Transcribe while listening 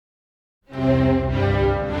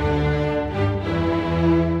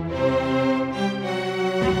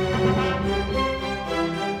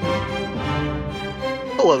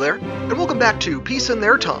back to Peace in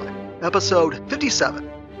Their Time, episode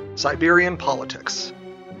 57, Siberian Politics.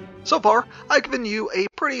 So far, I've given you a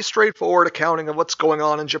pretty straightforward accounting of what's going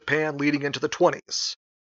on in Japan leading into the 20s.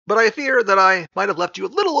 But I fear that I might have left you a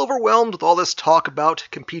little overwhelmed with all this talk about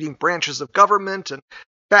competing branches of government and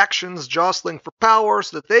factions jostling for power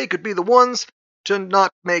so that they could be the ones to not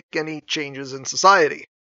make any changes in society.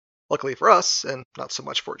 Luckily for us, and not so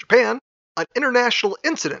much for Japan, an international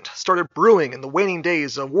incident started brewing in the waning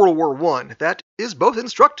days of World War I that is both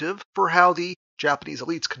instructive for how the Japanese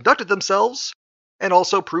elites conducted themselves and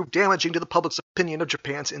also proved damaging to the public's opinion of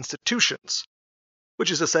Japan's institutions. Which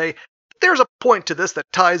is to say, there's a point to this that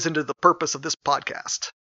ties into the purpose of this podcast.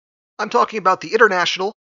 I'm talking about the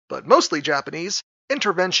international, but mostly Japanese,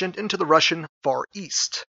 intervention into the Russian Far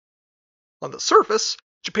East. On the surface,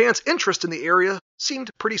 Japan's interest in the area seemed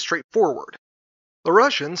pretty straightforward. The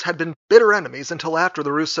Russians had been bitter enemies until after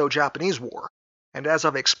the Russo-Japanese War, and as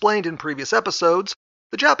I've explained in previous episodes,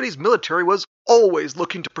 the Japanese military was always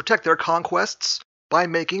looking to protect their conquests by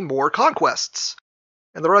making more conquests.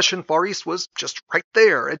 And the Russian Far East was just right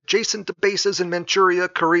there, adjacent to bases in Manchuria,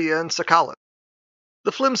 Korea, and Sakhalin.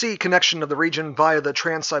 The flimsy connection of the region via the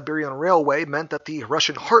Trans-Siberian Railway meant that the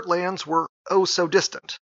Russian heartlands were oh so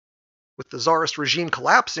distant. With the Tsarist regime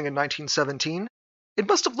collapsing in 1917, it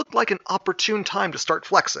must have looked like an opportune time to start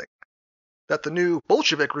flexing. That the new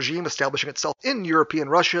Bolshevik regime establishing itself in European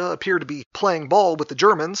Russia appeared to be playing ball with the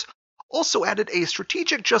Germans also added a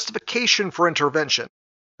strategic justification for intervention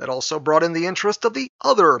that also brought in the interest of the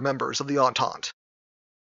other members of the Entente.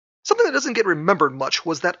 Something that doesn't get remembered much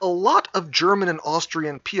was that a lot of German and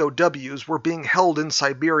Austrian POWs were being held in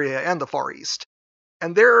Siberia and the Far East,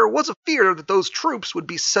 and there was a fear that those troops would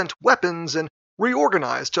be sent weapons and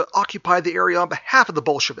reorganized to occupy the area on behalf of the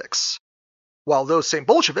Bolsheviks, while those same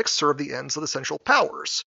Bolsheviks served the ends of the Central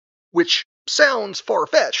Powers, which sounds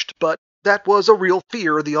far-fetched, but that was a real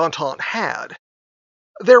fear the Entente had.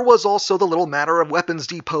 There was also the little matter of weapons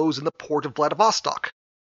depots in the port of Vladivostok.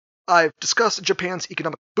 I've discussed Japan's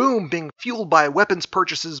economic boom being fueled by weapons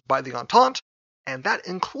purchases by the Entente, and that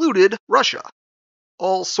included Russia.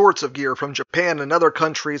 All sorts of gear from Japan and other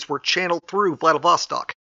countries were channeled through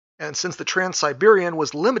Vladivostok, and since the Trans-Siberian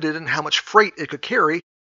was limited in how much freight it could carry,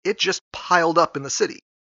 it just piled up in the city.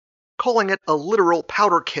 Calling it a literal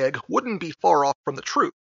powder keg wouldn't be far off from the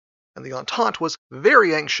truth, and the Entente was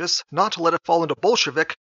very anxious not to let it fall into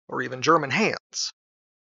Bolshevik or even German hands.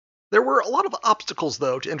 There were a lot of obstacles,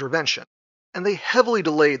 though, to intervention, and they heavily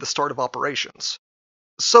delayed the start of operations.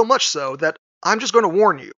 So much so that I'm just going to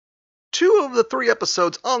warn you, 2 of the 3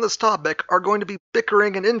 episodes on this topic are going to be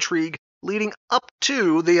bickering and intrigue leading up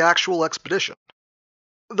to the actual expedition.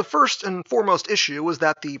 The first and foremost issue was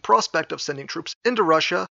that the prospect of sending troops into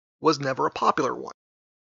Russia was never a popular one.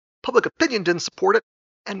 Public opinion didn't support it,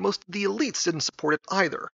 and most of the elites didn't support it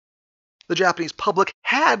either. The Japanese public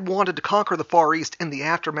had wanted to conquer the Far East in the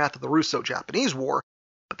aftermath of the Russo-Japanese War,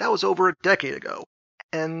 but that was over a decade ago,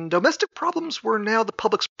 and domestic problems were now the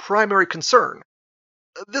public's primary concern.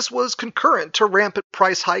 This was concurrent to rampant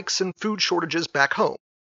price hikes and food shortages back home,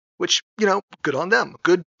 which, good on them,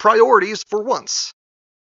 good priorities for once.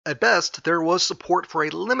 At best, there was support for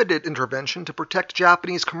a limited intervention to protect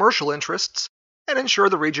Japanese commercial interests and ensure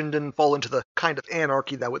the region didn't fall into the kind of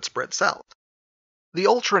anarchy that would spread south. The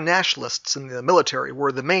ultra-nationalists in the military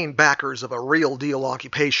were the main backers of a real-deal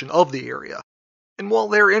occupation of the area, and while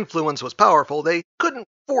their influence was powerful, they couldn't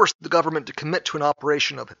force the government to commit to an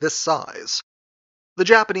operation of this size. The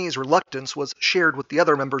Japanese reluctance was shared with the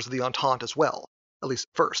other members of the Entente as well, at least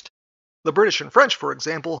at first. The British and French, for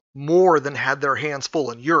example, more than had their hands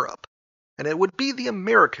full in Europe, and it would be the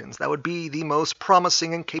Americans that would be the most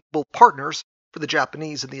promising and capable partners for the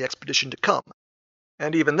Japanese in the expedition to come.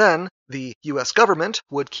 And even then, the US government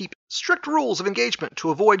would keep strict rules of engagement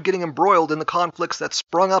to avoid getting embroiled in the conflicts that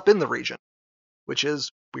sprung up in the region, which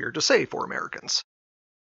is weird to say for Americans.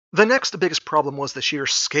 The next biggest problem was the sheer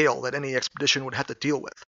scale that any expedition would have to deal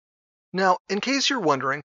with. Now, in case you're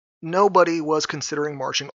wondering, nobody was considering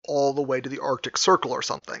marching all the way to the Arctic Circle or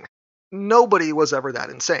something. Nobody was ever that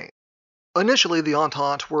insane. Initially, the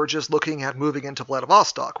Entente were just looking at moving into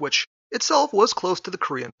Vladivostok, which itself was close to the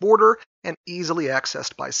Korean border and easily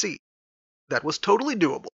accessed by sea. That was totally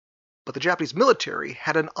doable, but the Japanese military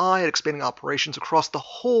had an eye at expanding operations across the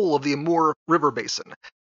whole of the Amur River basin,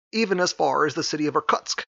 even as far as the city of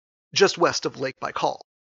Irkutsk, just west of Lake Baikal.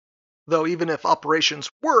 Though even if operations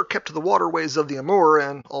were kept to the waterways of the Amur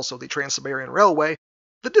and also the Trans-Siberian Railway,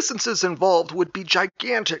 the distances involved would be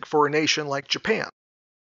gigantic for a nation like Japan.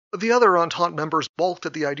 The other Entente members balked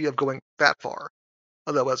at the idea of going that far,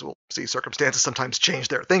 although as we'll see, circumstances sometimes change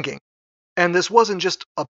their thinking. And this wasn't just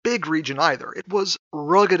a big region either, it was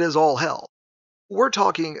rugged as all hell. We're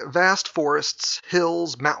talking vast forests,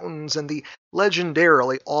 hills, mountains, and the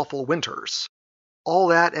legendarily awful winters. All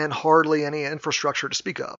that and hardly any infrastructure to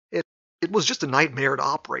speak of. It was just a nightmare to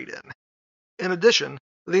operate in. In addition,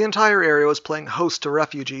 the entire area was playing host to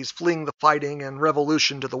refugees fleeing the fighting and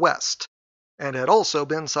revolution to the west, and had also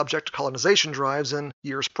been subject to colonization drives in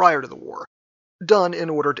years prior to the war, done in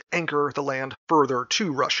order to anchor the land further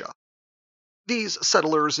to Russia. These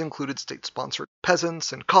settlers included state-sponsored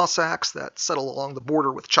peasants and Cossacks that settled along the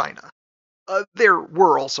border with China. There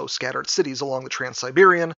were also scattered cities along the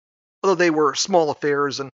Trans-Siberian, although they were small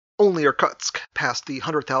affairs and only Irkutsk passed the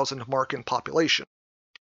 100,000 mark in population.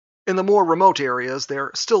 In the more remote areas,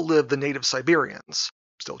 there still lived the native Siberians,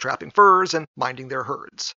 still trapping furs and minding their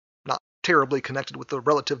herds, not terribly connected with the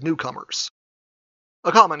relative newcomers.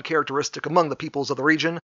 A common characteristic among the peoples of the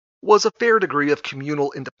region was a fair degree of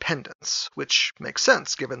communal independence, which makes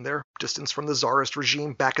sense given their distance from the Tsarist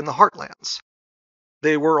regime back in the heartlands.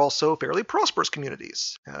 They were also fairly prosperous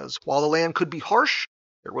communities, as while the land could be harsh,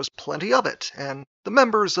 there was plenty of it, and the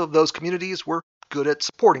members of those communities were good at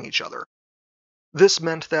supporting each other. This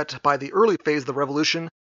meant that by the early phase of the revolution,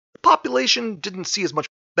 the population didn't see as much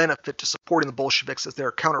benefit to supporting the Bolsheviks as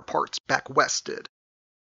their counterparts back west did.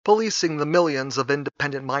 Policing the millions of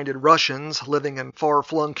independent-minded Russians living in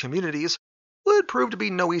far-flung communities would prove to be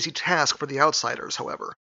no easy task for the outsiders,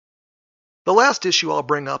 however. The last issue I'll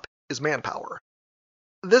bring up is manpower.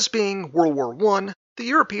 This being World War I, the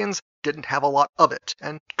Europeans didn't have a lot of it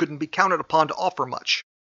and couldn't be counted upon to offer much,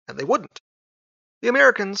 and they wouldn't. The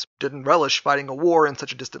Americans didn't relish fighting a war in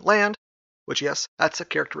such a distant land, which, yes, that's a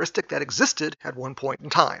characteristic that existed at one point in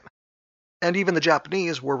time. And even the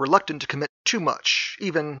Japanese were reluctant to commit too much,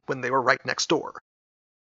 even when they were right next door.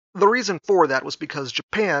 The reason for that was because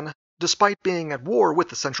Japan, despite being at war with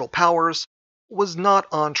the Central Powers, was not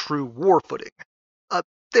on true war footing.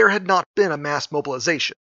 There had not been a mass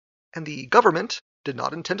mobilization, and the government did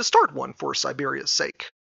not intend to start one for Siberia's sake.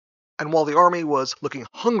 And while the army was looking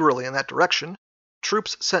hungrily in that direction,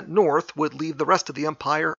 troops sent north would leave the rest of the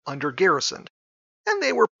empire under-garrisoned, and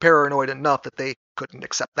they were paranoid enough that they couldn't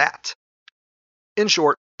accept that. In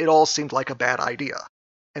short, it all seemed like a bad idea,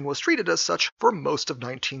 and was treated as such for most of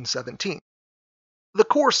 1917. The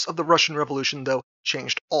course of the Russian Revolution, though,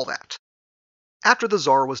 changed all that. After the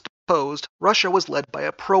Tsar was deposed, Russia was led by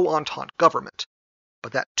a pro-Entente government,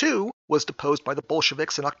 but that too was deposed by the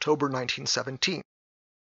Bolsheviks in October 1917.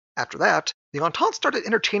 After that, the Entente started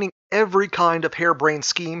entertaining every kind of harebrained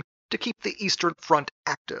scheme to keep the Eastern Front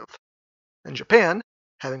active. And Japan,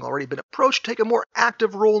 having already been approached to take a more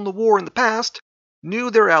active role in the war in the past, knew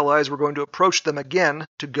their allies were going to approach them again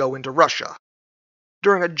to go into Russia.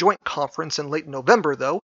 During a joint conference in late November,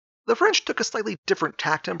 though, the French took a slightly different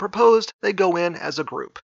tack and proposed they go in as a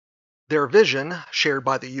group. Their vision, shared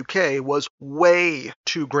by the UK, was way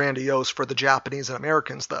too grandiose for the Japanese and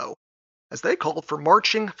Americans, though, as they called for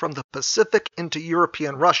marching from the Pacific into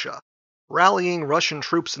European Russia, rallying Russian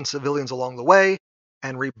troops and civilians along the way,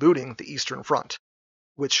 and rebooting the Eastern Front,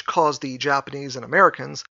 which caused the Japanese and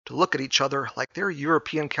Americans to look at each other like their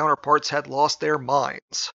European counterparts had lost their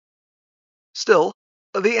minds. Still,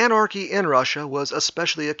 the anarchy in Russia was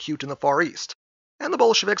especially acute in the Far East, and the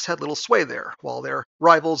Bolsheviks had little sway there, while their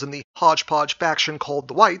rivals in the hodgepodge faction called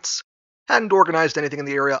the Whites hadn't organized anything in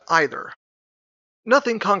the area either.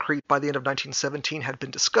 Nothing concrete by the end of 1917 had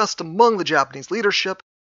been discussed among the Japanese leadership,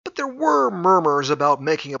 but there were murmurs about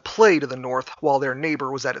making a play to the north while their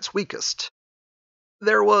neighbor was at its weakest.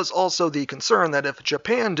 There was also the concern that if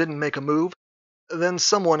Japan didn't make a move, then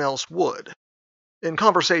someone else would. In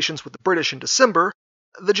conversations with the British in December,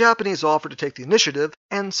 the Japanese offered to take the initiative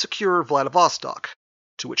and secure Vladivostok,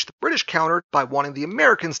 to which the British countered by wanting the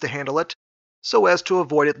Americans to handle it, so as to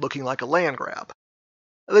avoid it looking like a land grab.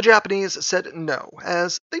 The Japanese said no,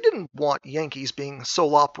 as they didn't want Yankees being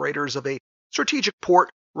sole operators of a strategic port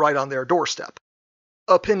right on their doorstep.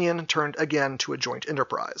 Opinion turned again to a joint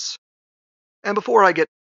enterprise. And before I get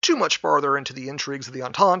too much farther into the intrigues of the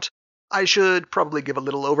Entente, I should probably give a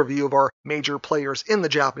little overview of our major players in the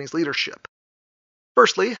Japanese leadership.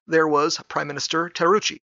 Firstly, there was Prime Minister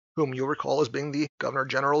Terauchi, whom you'll recall as being the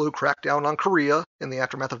Governor-General who cracked down on Korea in the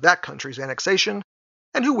aftermath of that country's annexation,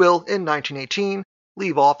 and who will, in 1918,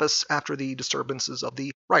 leave office after the disturbances of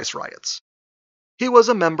the rice riots. He was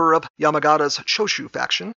a member of Yamagata's Choshu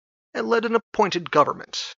faction, and led an appointed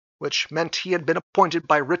government, which meant he had been appointed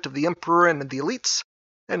by writ of the emperor and the elites,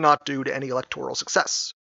 and not due to any electoral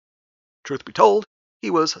success. Truth be told, he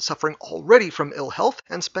was suffering already from ill health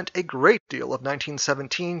and spent a great deal of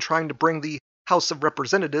 1917 trying to bring the House of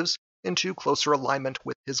Representatives into closer alignment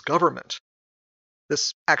with his government.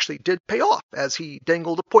 This actually did pay off, as he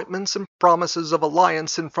dangled appointments and promises of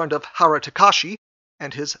alliance in front of Hara Takashi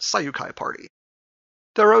and his Sayukai party.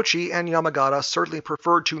 Terauchi and Yamagata certainly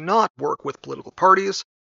preferred to not work with political parties,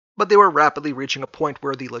 but they were rapidly reaching a point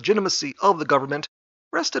where the legitimacy of the government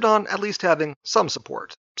rested on at least having some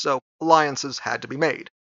support, so alliances had to be made.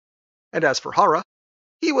 And as for Hara,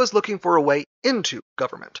 he was looking for a way into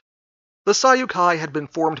government. The Sayukai had been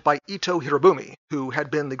formed by Ito Hirobumi, who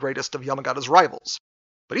had been the greatest of Yamagata's rivals,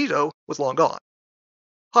 but Ito was long gone.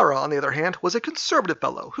 Hara, on the other hand, was a conservative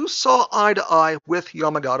fellow who saw eye to eye with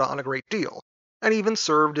Yamagata on a great deal, and even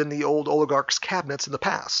served in the old oligarch's cabinets in the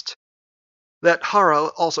past. That Hara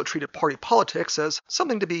also treated party politics as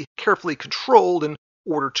something to be carefully controlled in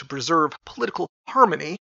order to preserve political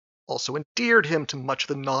harmony also endeared him to much of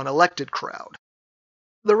the non-elected crowd.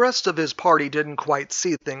 The rest of his party didn't quite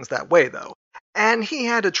see things that way, though, and he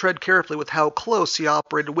had to tread carefully with how close he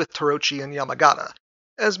operated with Terauchi and Yamagata,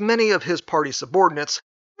 as many of his party subordinates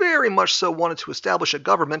very much so wanted to establish a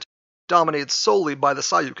government dominated solely by the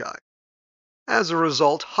Sayukai. As a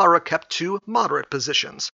result, Hara kept two moderate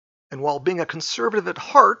positions, and while being a conservative at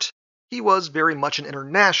heart, he was very much an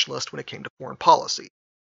internationalist when it came to foreign policy,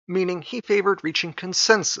 meaning he favored reaching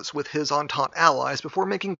consensus with his Entente allies before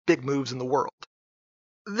making big moves in the world.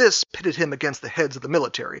 This pitted him against the heads of the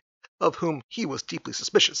military, of whom he was deeply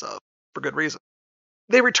suspicious of, for good reason.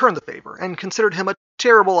 They returned the favor and considered him a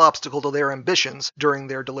terrible obstacle to their ambitions during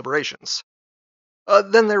their deliberations.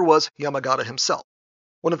 Then there was Yamagata himself,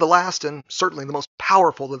 one of the last and certainly the most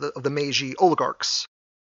powerful of the Meiji oligarchs.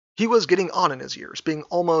 He was getting on in his years, being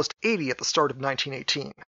almost 80 at the start of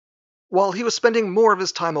 1918. While he was spending more of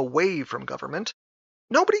his time away from government,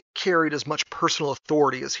 nobody carried as much personal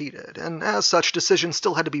authority as he did, and as such decisions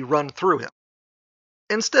still had to be run through him.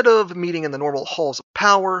 Instead of meeting in the normal halls of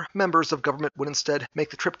power, members of government would instead make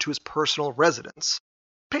the trip to his personal residence,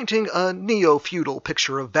 painting a neo-feudal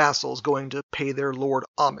picture of vassals going to pay their lord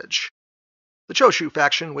homage. The Choshu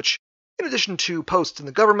faction, which, in addition to posts in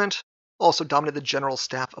the government, also dominated the general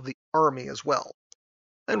staff of the army as well.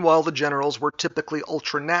 And while the generals were typically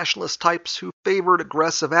ultra-nationalist types who favored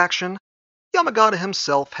aggressive action, Yamagata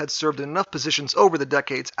himself had served in enough positions over the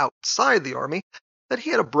decades outside the army that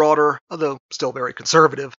he had a broader, although still very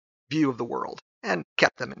conservative, view of the world, and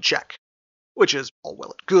kept them in check. Which is all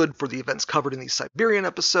well and good for the events covered in these Siberian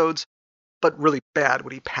episodes, but really bad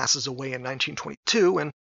when he passes away in 1922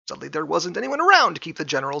 and suddenly there wasn't anyone around to keep the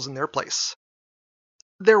generals in their place.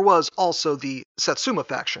 There was also the Satsuma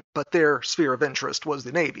faction, but their sphere of interest was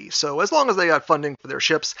the Navy, so as long as they got funding for their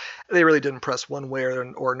ships, they really didn't press one way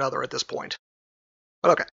or another at this point.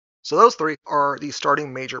 But okay, so those three are the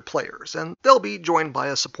starting major players, and they'll be joined by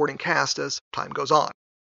a supporting cast as time goes on.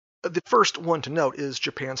 The first one to note is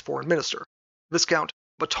Japan's foreign minister, Viscount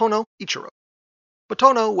Motono Ichiro.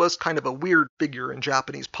 Motono was kind of a weird figure in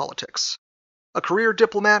Japanese politics. A career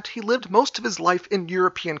diplomat, he lived most of his life in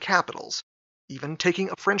European capitals, even taking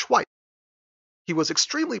a French wife. He was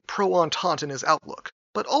extremely pro-Entente in his outlook,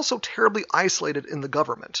 but also terribly isolated in the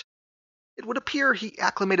government. It would appear he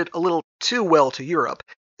acclimated a little too well to Europe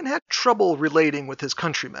and had trouble relating with his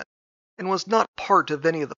countrymen, and was not part of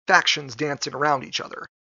any of the factions dancing around each other.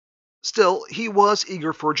 Still, he was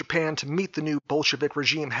eager for Japan to meet the new Bolshevik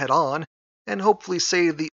regime head-on, and hopefully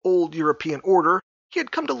save the old European order he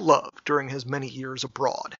had come to love during his many years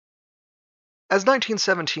abroad. As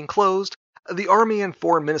 1917 closed, the Army and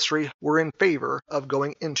Foreign Ministry were in favor of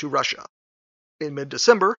going into Russia. In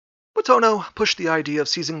mid-December, Motono pushed the idea of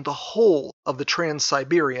seizing the whole of the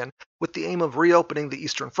Trans-Siberian with the aim of reopening the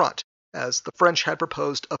Eastern Front, as the French had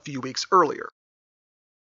proposed a few weeks earlier.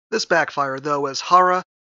 This backfired, though, as Hara,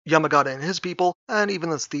 Yamagata and his people, and even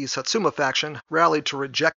as the Satsuma faction, rallied to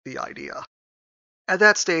reject the idea. At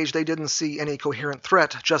that stage, they didn't see any coherent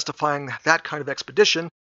threat justifying that kind of expedition,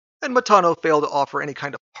 and Motono failed to offer any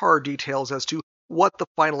kind of hard details as to what the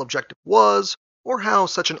final objective was, or how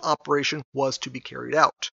such an operation was to be carried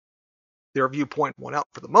out. Their viewpoint won out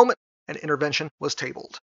for the moment, and intervention was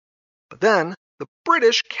tabled. But then, the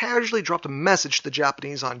British casually dropped a message to the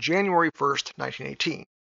Japanese on January 1st, 1918,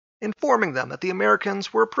 informing them that the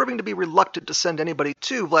Americans were proving to be reluctant to send anybody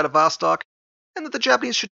to Vladivostok, and that the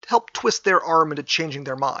Japanese should help twist their arm into changing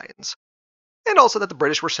their minds, and also that the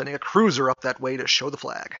British were sending a cruiser up that way to show the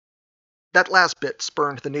flag. That last bit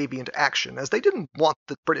spurned the Navy into action, as they didn't want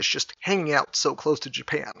the British just hanging out so close to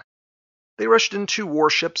Japan. They rushed in 2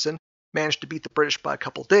 warships and managed to beat the British by a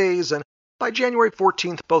couple days, and by January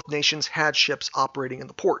 14th both nations had ships operating in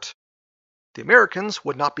the port. The Americans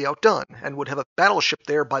would not be outdone, and would have a battleship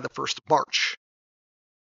there by the 1st of March.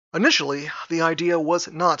 Initially, the idea was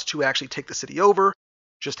not to actually take the city over,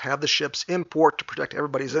 just have the ships in port to protect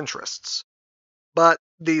everybody's interests. But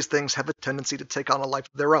these things have a tendency to take on a life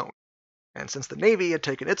of their own, and since the Navy had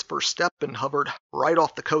taken its first step and hovered right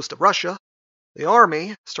off the coast of Russia, the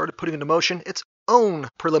Army started putting into motion its own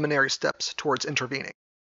preliminary steps towards intervening.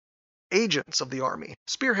 Agents of the Army,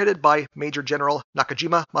 spearheaded by Major General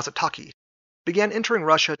Nakajima Masataki, began entering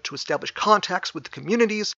Russia to establish contacts with the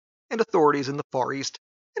communities and authorities in the Far East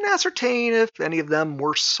and ascertain if any of them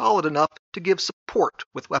were solid enough to give support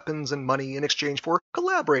with weapons and money in exchange for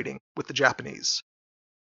collaborating with the Japanese.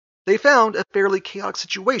 They found a fairly chaotic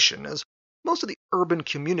situation as most of the urban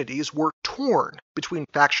communities were torn between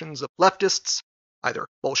factions of leftists, either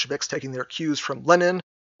Bolsheviks taking their cues from Lenin,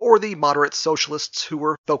 or the moderate socialists who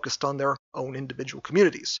were focused on their own individual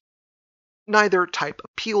communities. Neither type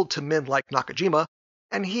appealed to men like Nakajima,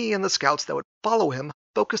 and he and the scouts that would follow him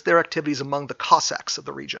focused their activities among the Cossacks of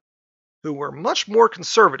the region, who were much more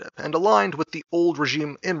conservative and aligned with the old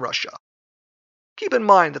regime in Russia. Keep in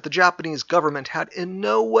mind that the Japanese government had in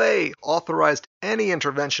no way authorized any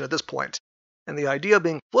intervention at this point, and the idea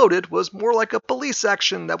being floated was more like a police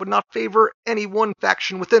action that would not favor any one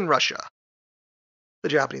faction within Russia. The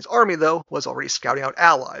Japanese army, though, was already scouting out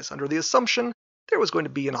allies under the assumption there was going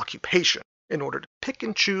to be an occupation in order to pick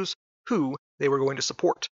and choose who they were going to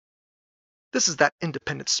support. This is that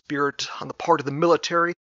independent spirit on the part of the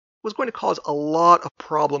military was going to cause a lot of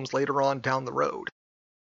problems later on down the road.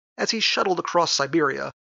 As he shuttled across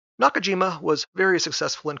Siberia, Nakajima was very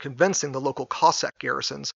successful in convincing the local Cossack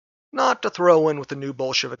garrisons not to throw in with the new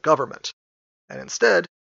Bolshevik government, and instead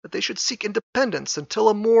that they should seek independence until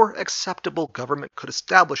a more acceptable government could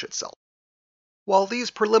establish itself. While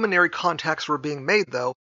these preliminary contacts were being made,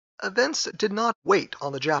 though, events did not wait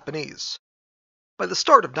on the Japanese. By the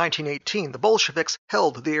start of 1918, the Bolsheviks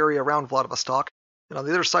held the area around Vladivostok, and on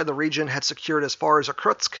the other side of the region had secured as far as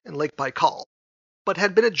Irkutsk and Lake Baikal, but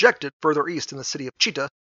had been ejected further east in the city of Chita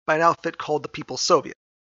by an outfit called the People's Soviet.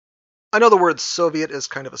 I know the word Soviet is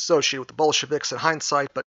kind of associated with the Bolsheviks in hindsight,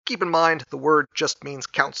 but keep in mind the word just means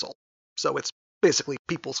council, so it's basically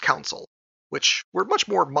People's Council, which were much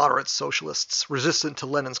more moderate socialists resistant to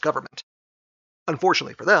Lenin's government.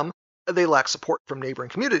 Unfortunately for them, they lacked support from neighboring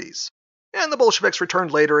communities, and the Bolsheviks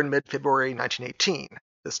returned later in mid-February 1918,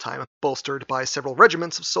 this time bolstered by several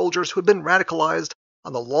regiments of soldiers who had been radicalized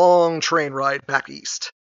on the long train ride back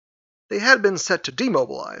east. They had been set to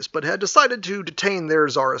demobilize, but had decided to detain their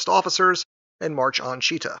Tsarist officers and march on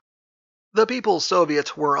Chita. The People's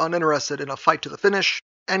Soviet were uninterested in a fight to the finish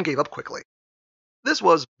and gave up quickly. This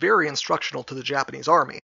was very instructional to the Japanese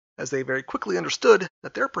army, as they very quickly understood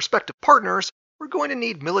that their prospective partners were going to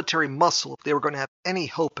need military muscle if they were going to have any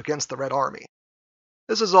hope against the Red Army.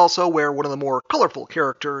 This is also where one of the more colorful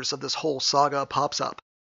characters of this whole saga pops up.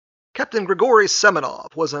 Captain Grigory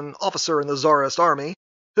Semenov was an officer in the Tsarist army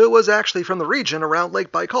who was actually from the region around Lake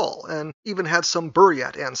Baikal and even had some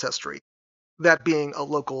Buryat ancestry, that being a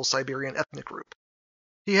local Siberian ethnic group.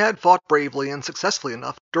 He had fought bravely and successfully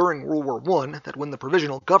enough during World War I that when the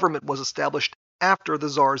provisional government was established after the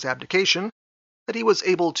Tsar's abdication, that he was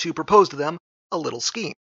able to propose to them a little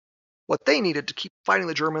scheme. What they needed to keep fighting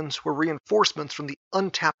the Germans were reinforcements from the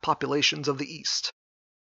untapped populations of the East.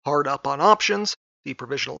 Hard up on options, the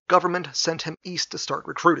provisional government sent him east to start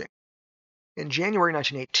recruiting. In January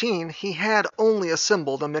 1918, he had only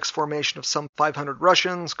assembled a mixed formation of some 500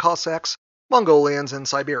 Russians, Cossacks, Mongolians, and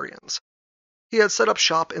Siberians. He had set up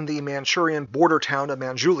shop in the Manchurian border town of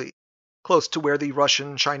Manjuli, close to where the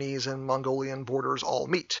Russian, Chinese, and Mongolian borders all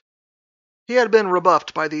meet. He had been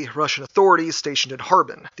rebuffed by the Russian authorities stationed in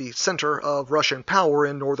Harbin, the center of Russian power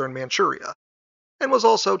in northern Manchuria, and was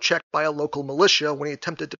also checked by a local militia when he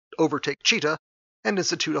attempted to overtake Chita and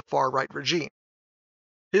institute a far-right regime.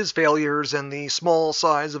 His failures and the small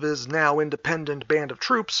size of his now independent band of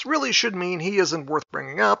troops really should mean he isn't worth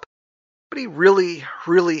bringing up, but he really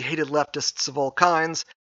hated leftists of all kinds,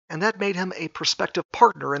 and that made him a prospective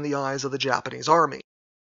partner in the eyes of the Japanese army.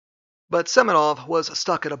 But Semenov was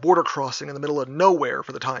stuck at a border crossing in the middle of nowhere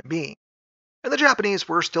for the time being, and the Japanese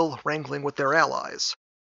were still wrangling with their allies.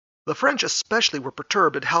 The French especially were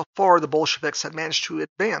perturbed at how far the Bolsheviks had managed to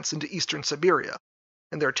advance into eastern Siberia,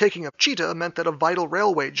 and their taking of Chita meant that a vital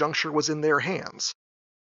railway juncture was in their hands.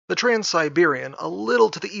 The Trans-Siberian, a little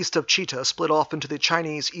to the east of Chita, split off into the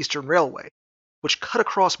Chinese Eastern Railway, which cut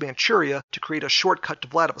across Manchuria to create a shortcut to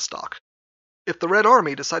Vladivostok. If the Red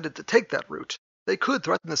Army decided to take that route, they could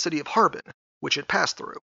threaten the city of Harbin, which it passed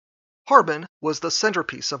through. Harbin was the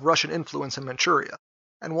centerpiece of Russian influence in Manchuria,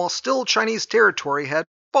 and while still Chinese territory, had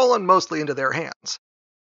fallen mostly into their hands.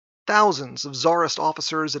 Thousands of Tsarist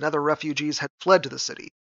officers and other refugees had fled to the city,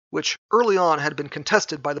 which early on had been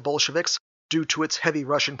contested by the Bolsheviks due to its heavy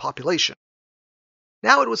Russian population.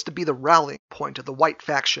 Now it was to be the rallying point of the white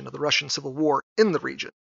faction of the Russian Civil War in the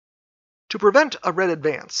region. To prevent a Red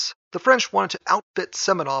advance, the French wanted to outfit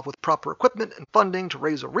Semenov with proper equipment and funding to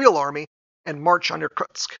raise a real army and march on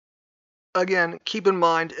Irkutsk. Again, keep in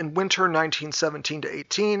mind, in winter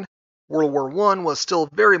 1917-18, World War I was still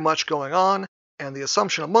very much going on, and the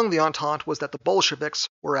assumption among the Entente was that the Bolsheviks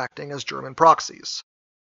were acting as German proxies.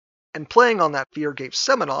 And playing on that fear gave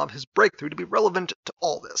Semenov his breakthrough to be relevant to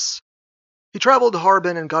all this. He traveled to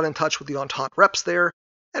Harbin and got in touch with the Entente reps there,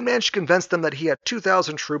 and managed to convince them that he had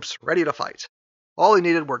 2,000 troops ready to fight. All he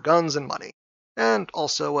needed were guns and money, and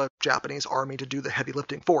also a Japanese army to do the heavy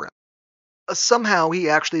lifting for him. Somehow he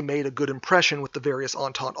actually made a good impression with the various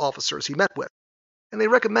Entente officers he met with, and they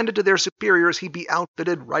recommended to their superiors he be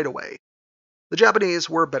outfitted right away. The Japanese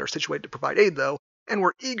were better situated to provide aid, though, and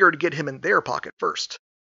were eager to get him in their pocket first.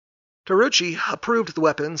 Taruchi approved the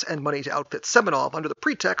weapons and money to outfit Semenov under the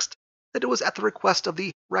pretext that it was at the request of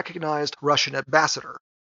the recognized Russian ambassador.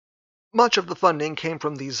 Much of the funding came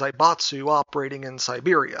from the Zaibatsu operating in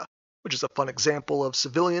Siberia, which is a fun example of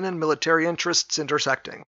civilian and military interests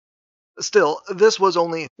intersecting. Still, this was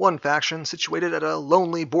only one faction situated at a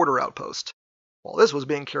lonely border outpost. While this was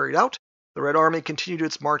being carried out, the Red Army continued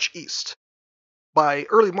its march east. By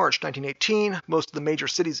early March 1918, most of the major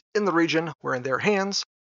cities in the region were in their hands,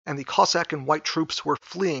 and the Cossack and white troops were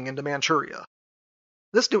fleeing into Manchuria.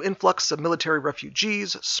 This new influx of military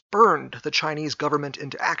refugees spurred the Chinese government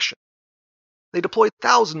into action. They deployed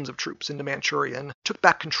thousands of troops into Manchuria and took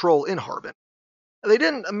back control in Harbin. They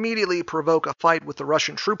didn't immediately provoke a fight with the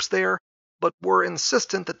Russian troops there, but were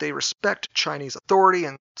insistent that they respect Chinese authority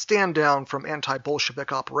and stand down from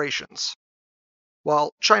anti-Bolshevik operations.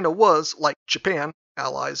 While China was, like Japan,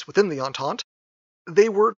 allies within the Entente, they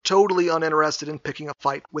were totally uninterested in picking a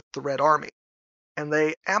fight with the Red Army, and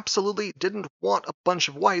they absolutely didn't want a bunch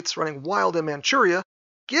of whites running wild in Manchuria,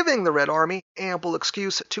 giving the Red Army ample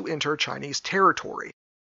excuse to enter Chinese territory,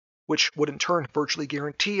 which would in turn virtually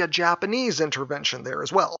guarantee a Japanese intervention there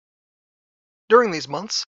as well. During these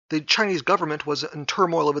months, the Chinese government was in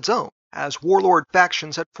turmoil of its own, as warlord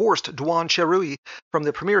factions had forced Duan Cherui from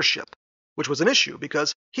the premiership, which was an issue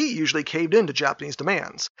because he usually caved in to Japanese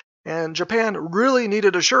demands, and Japan really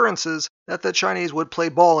needed assurances that the Chinese would play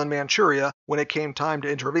ball in Manchuria when it came time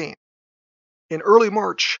to intervene. In early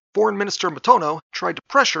March, Foreign Minister Matono tried to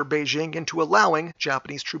pressure Beijing into allowing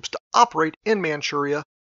Japanese troops to operate in Manchuria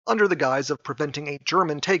under the guise of preventing a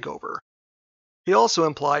German takeover. He also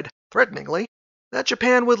implied, threateningly, that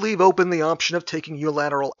Japan would leave open the option of taking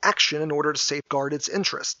unilateral action in order to safeguard its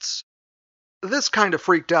interests. This kind of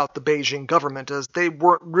freaked out the Beijing government, as they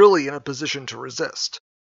weren't really in a position to resist.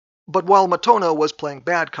 But while Matono was playing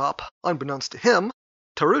bad cop, unbeknownst to him,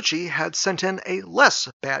 Taruchi had sent in a less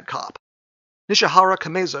bad cop. Nishihara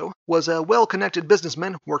Kamezo was a well-connected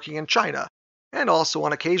businessman working in China, and also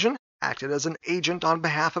on occasion acted as an agent on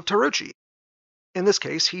behalf of Taruchi. In this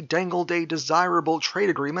case, he dangled a desirable trade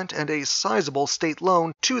agreement and a sizable state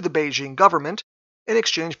loan to the Beijing government in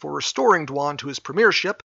exchange for restoring Duan to his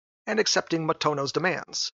premiership and accepting Matono's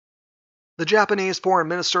demands. The Japanese foreign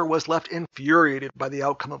minister was left infuriated by the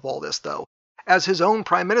outcome of all this, though, as his own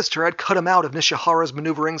prime minister had cut him out of Nishihara's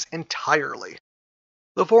maneuverings entirely.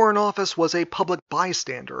 The Foreign Office was a public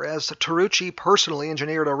bystander, as Taruchi personally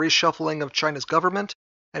engineered a reshuffling of China's government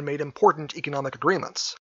and made important economic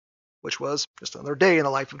agreements, which was just another day in the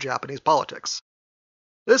life of Japanese politics.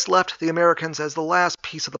 This left the Americans as the last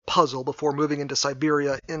piece of the puzzle before moving into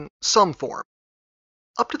Siberia in some form.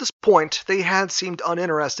 Up to this point, they had seemed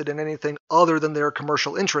uninterested in anything other than their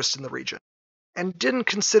commercial interests in the region, and didn't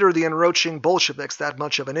consider the encroaching Bolsheviks that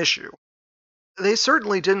much of an issue. They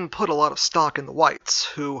certainly didn't put a lot of stock in the whites,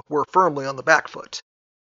 who were firmly on the back foot.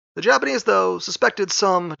 The Japanese, though, suspected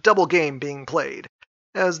some double game being played,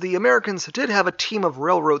 as the Americans did have a team of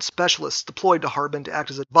railroad specialists deployed to Harbin to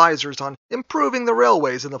act as advisors on improving the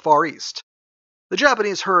railways in the Far East. The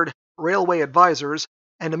Japanese heard railway advisors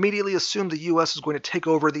and immediately assumed the U.S. was going to take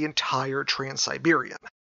over the entire Trans-Siberian.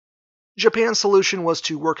 Japan's solution was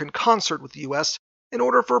to work in concert with the U.S. in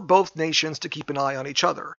order for both nations to keep an eye on each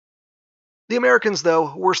other. The Americans,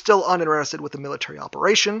 though, were still uninterested with the military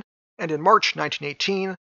operation, and in March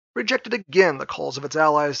 1918 rejected again the calls of its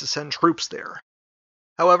allies to send troops there.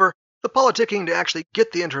 However, the politicking to actually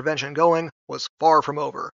get the intervention going was far from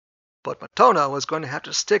over, but Matono was going to have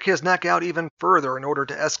to stick his neck out even further in order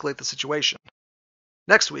to escalate the situation.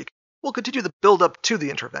 Next week, we'll continue the build-up to the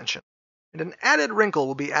intervention, and an added wrinkle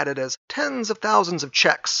will be added as tens of thousands of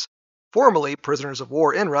Czechs, formerly prisoners of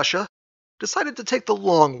war in Russia, decided to take the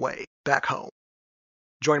long way back home.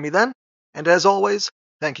 Join me then, and as always,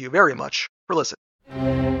 thank you very much for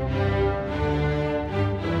listening.